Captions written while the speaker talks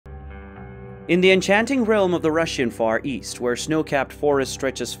In the enchanting realm of the Russian Far East, where snow-capped forest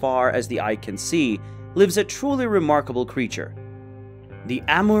stretches far as the eye can see, lives a truly remarkable creature. The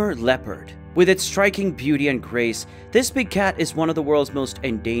Amur Leopard. With its striking beauty and grace, this big cat is one of the world's most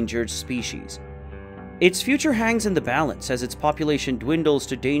endangered species. Its future hangs in the balance as its population dwindles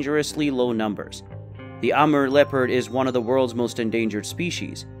to dangerously low numbers. The Amur Leopard is one of the world's most endangered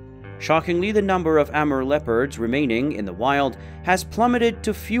species. Shockingly, the number of Amur leopards remaining in the wild has plummeted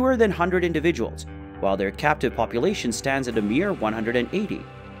to fewer than 100 individuals, while their captive population stands at a mere 180.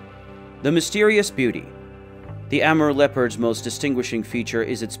 The mysterious beauty. The Amur leopard's most distinguishing feature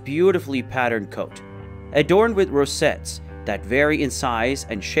is its beautifully patterned coat. Adorned with rosettes that vary in size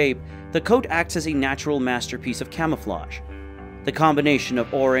and shape, the coat acts as a natural masterpiece of camouflage. The combination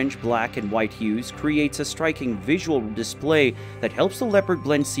of orange, black, and white hues creates a striking visual display that helps the leopard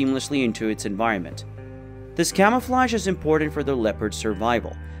blend seamlessly into its environment. This camouflage is important for the leopard's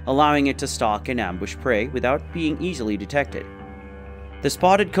survival, allowing it to stalk and ambush prey without being easily detected. The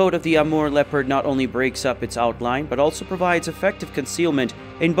spotted coat of the Amur leopard not only breaks up its outline, but also provides effective concealment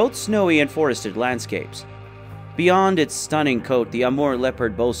in both snowy and forested landscapes. Beyond its stunning coat, the Amur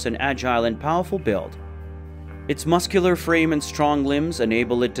leopard boasts an agile and powerful build. Its muscular frame and strong limbs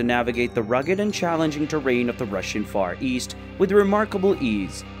enable it to navigate the rugged and challenging terrain of the Russian Far East with remarkable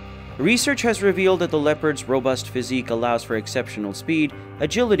ease. Research has revealed that the leopard's robust physique allows for exceptional speed,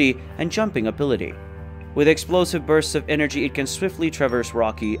 agility, and jumping ability. With explosive bursts of energy, it can swiftly traverse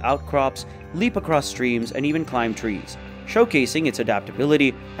rocky outcrops, leap across streams, and even climb trees, showcasing its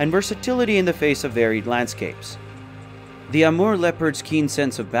adaptability and versatility in the face of varied landscapes. The Amur leopard's keen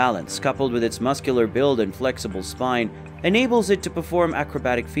sense of balance, coupled with its muscular build and flexible spine, enables it to perform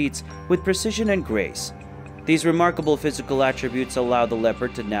acrobatic feats with precision and grace. These remarkable physical attributes allow the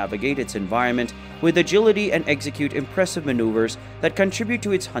leopard to navigate its environment with agility and execute impressive maneuvers that contribute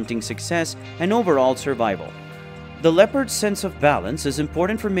to its hunting success and overall survival. The leopard's sense of balance is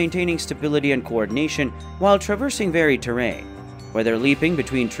important for maintaining stability and coordination while traversing varied terrain. Whether leaping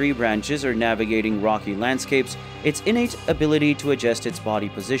between tree branches or navigating rocky landscapes, its innate ability to adjust its body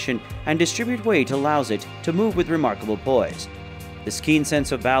position and distribute weight allows it to move with remarkable poise. This keen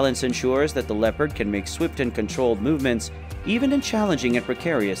sense of balance ensures that the leopard can make swift and controlled movements, even in challenging and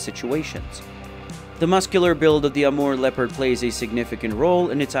precarious situations. The muscular build of the Amur leopard plays a significant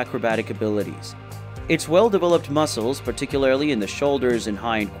role in its acrobatic abilities. Its well-developed muscles, particularly in the shoulders and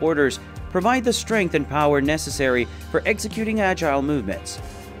hindquarters, provide the strength and power necessary for executing agile movements.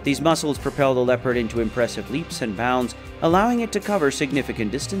 These muscles propel the leopard into impressive leaps and bounds, allowing it to cover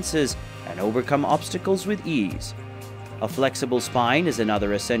significant distances and overcome obstacles with ease. A flexible spine is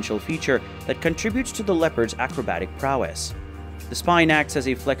another essential feature that contributes to the leopard's acrobatic prowess. The spine acts as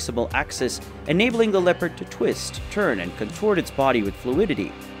a flexible axis, enabling the leopard to twist, turn, and contort its body with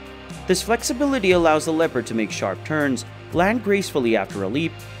fluidity. This flexibility allows the leopard to make sharp turns, land gracefully after a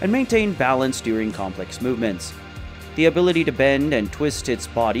leap, and maintain balance during complex movements. The ability to bend and twist its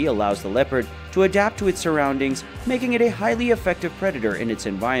body allows the leopard to adapt to its surroundings, making it a highly effective predator in its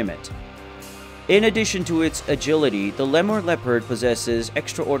environment. In addition to its agility, the Amur leopard possesses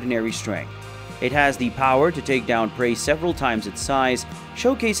extraordinary strength. It has the power to take down prey several times its size,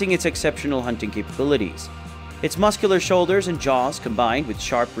 showcasing its exceptional hunting capabilities. Its muscular shoulders and jaws, combined with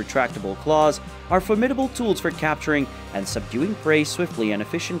sharp retractable claws, are formidable tools for capturing and subduing prey swiftly and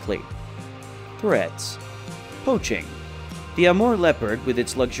efficiently. Threats. Poaching. The Amur leopard, with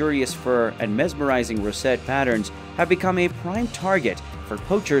its luxurious fur and mesmerizing rosette patterns, have become a prime target for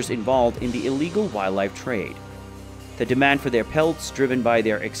poachers involved in the illegal wildlife trade. The demand for their pelts, driven by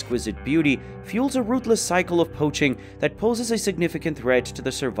their exquisite beauty, fuels a ruthless cycle of poaching that poses a significant threat to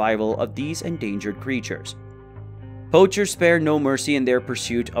the survival of these endangered creatures. Poachers spare no mercy in their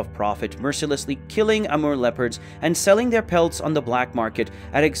pursuit of profit, mercilessly killing Amur leopards and selling their pelts on the black market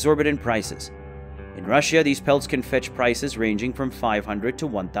at exorbitant prices. In Russia, these pelts can fetch prices ranging from $500 to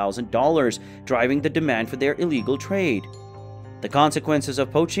 $1,000, driving the demand for their illegal trade. The consequences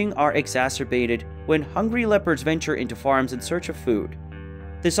of poaching are exacerbated when hungry leopards venture into farms in search of food.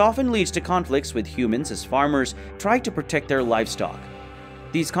 This often leads to conflicts with humans as farmers try to protect their livestock.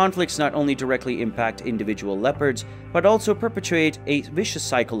 These conflicts not only directly impact individual leopards, but also perpetuate a vicious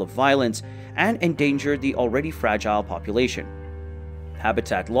cycle of violence and endanger the already fragile population.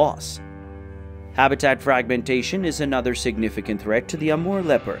 Habitat loss. Habitat fragmentation is another significant threat to the Amur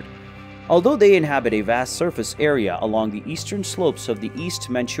leopard. Although they inhabit a vast surface area along the eastern slopes of the East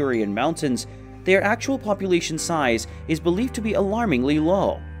Manchurian Mountains, their actual population size is believed to be alarmingly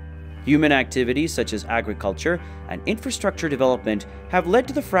low. Human activities such as agriculture and infrastructure development have led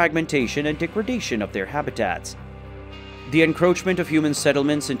to the fragmentation and degradation of their habitats. The encroachment of human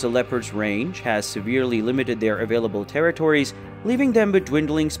settlements into leopards' range has severely limited their available territories, leaving them with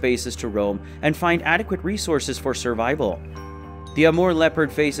dwindling spaces to roam and find adequate resources for survival. The Amur leopard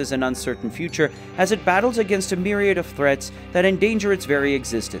faces an uncertain future as it battles against a myriad of threats that endanger its very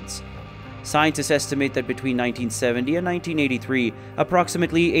existence. Scientists estimate that between 1970 and 1983,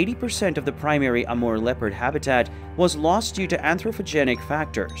 approximately 80% of the primary Amur leopard habitat was lost due to anthropogenic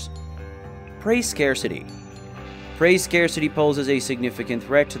factors. Prey scarcity. Prey scarcity poses a significant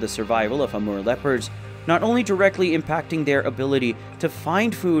threat to the survival of Amur leopards, not only directly impacting their ability to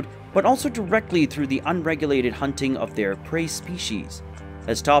find food, but also directly through the unregulated hunting of their prey species.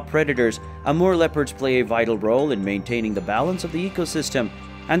 As top predators, Amur leopards play a vital role in maintaining the balance of the ecosystem,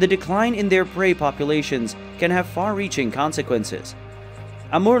 and the decline in their prey populations can have far-reaching consequences.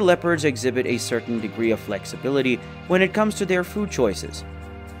 Amur leopards exhibit a certain degree of flexibility when it comes to their food choices.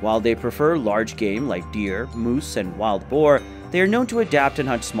 While they prefer large game like deer, moose, and wild boar, they are known to adapt and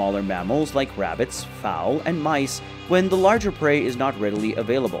hunt smaller mammals like rabbits, fowl, and mice when the larger prey is not readily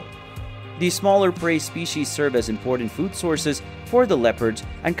available. These smaller prey species serve as important food sources for the leopards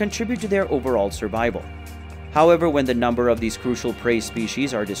and contribute to their overall survival. However, when the number of these crucial prey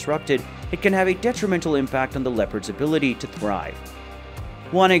species are disrupted, it can have a detrimental impact on the leopard's ability to thrive.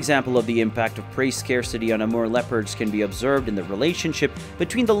 One example of the impact of prey scarcity on Amur leopards can be observed in the relationship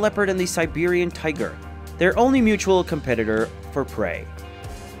between the leopard and the Siberian tiger, their only mutual competitor for prey.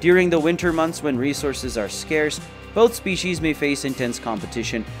 During the winter months when resources are scarce, both species may face intense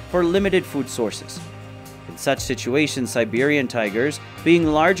competition for limited food sources. In such situations, Siberian tigers, being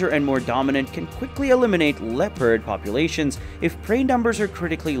larger and more dominant, can quickly eliminate leopard populations if prey numbers are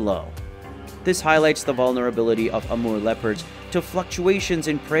critically low. This highlights the vulnerability of Amur leopards to fluctuations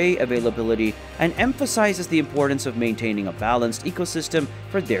in prey availability and emphasizes the importance of maintaining a balanced ecosystem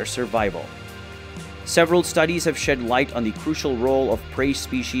for their survival. Several studies have shed light on the crucial role of prey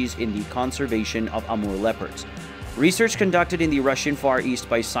species in the conservation of Amur leopards. Research conducted in the Russian Far East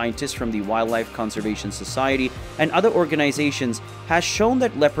by scientists from the Wildlife Conservation Society and other organizations has shown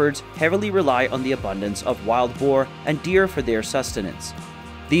that leopards heavily rely on the abundance of wild boar and deer for their sustenance.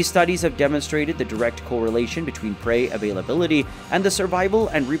 These studies have demonstrated the direct correlation between prey availability and the survival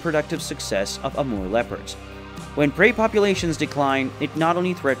and reproductive success of Amur leopards. When prey populations decline, it not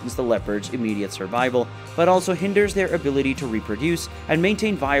only threatens the leopard's immediate survival, but also hinders their ability to reproduce and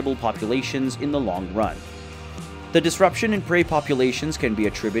maintain viable populations in the long run. The disruption in prey populations can be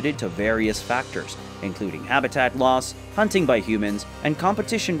attributed to various factors, including habitat loss, hunting by humans, and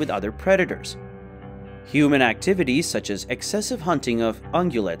competition with other predators. Human activities such as excessive hunting of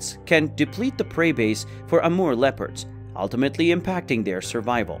ungulates can deplete the prey base for Amur leopards, ultimately impacting their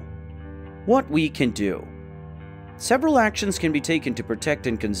survival. What we can do. Several actions can be taken to protect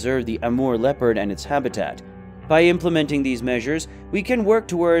and conserve the Amur leopard and its habitat. By implementing these measures, we can work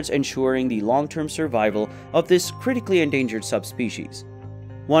towards ensuring the long-term survival of this critically endangered subspecies.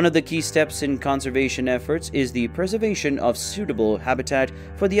 One of the key steps in conservation efforts is the preservation of suitable habitat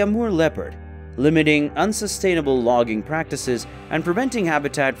for the Amur leopard. Limiting unsustainable logging practices and preventing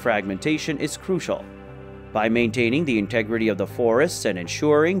habitat fragmentation is crucial. By maintaining the integrity of the forests and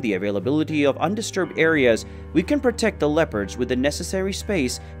ensuring the availability of undisturbed areas, we can protect the leopards with the necessary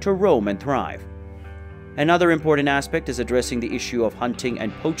space to roam and thrive. Another important aspect is addressing the issue of hunting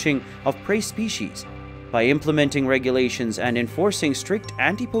and poaching of prey species. By implementing regulations and enforcing strict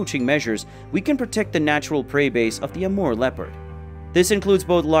anti-poaching measures, we can protect the natural prey base of the Amur leopard. This includes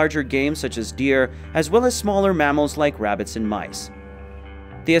both larger game such as deer, as well as smaller mammals like rabbits and mice.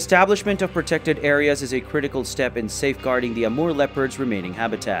 The establishment of protected areas is a critical step in safeguarding the Amur leopard's remaining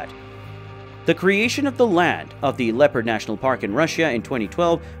habitat. The creation of the land of the Leopard National Park in Russia in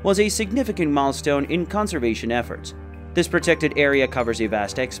 2012 was a significant milestone in conservation efforts. This protected area covers a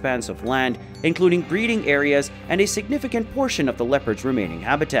vast expanse of land, including breeding areas and a significant portion of the leopard's remaining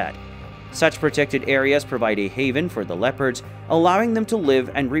habitat. Such protected areas provide a haven for the leopards, allowing them to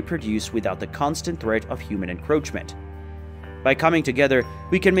live and reproduce without the constant threat of human encroachment. By coming together,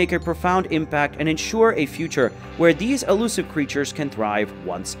 we can make a profound impact and ensure a future where these elusive creatures can thrive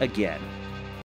once again.